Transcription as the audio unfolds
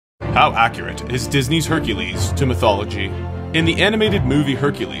How accurate is Disney's Hercules to mythology? In the animated movie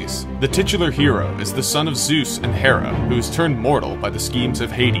Hercules, the titular hero is the son of Zeus and Hera who is turned mortal by the schemes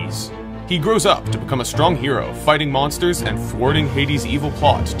of Hades. He grows up to become a strong hero, fighting monsters and thwarting Hades' evil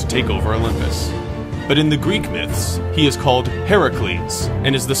plot to take over Olympus. But in the Greek myths, he is called Hercules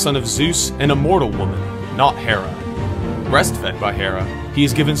and is the son of Zeus and a mortal woman, not Hera. Breastfed by Hera, he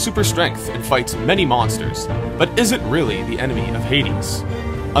is given super strength and fights many monsters, but isn't really the enemy of Hades.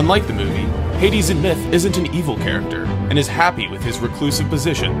 Unlike the movie, Hades in myth isn't an evil character and is happy with his reclusive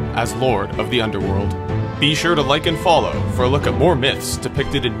position as Lord of the Underworld. Be sure to like and follow for a look at more myths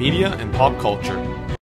depicted in media and pop culture.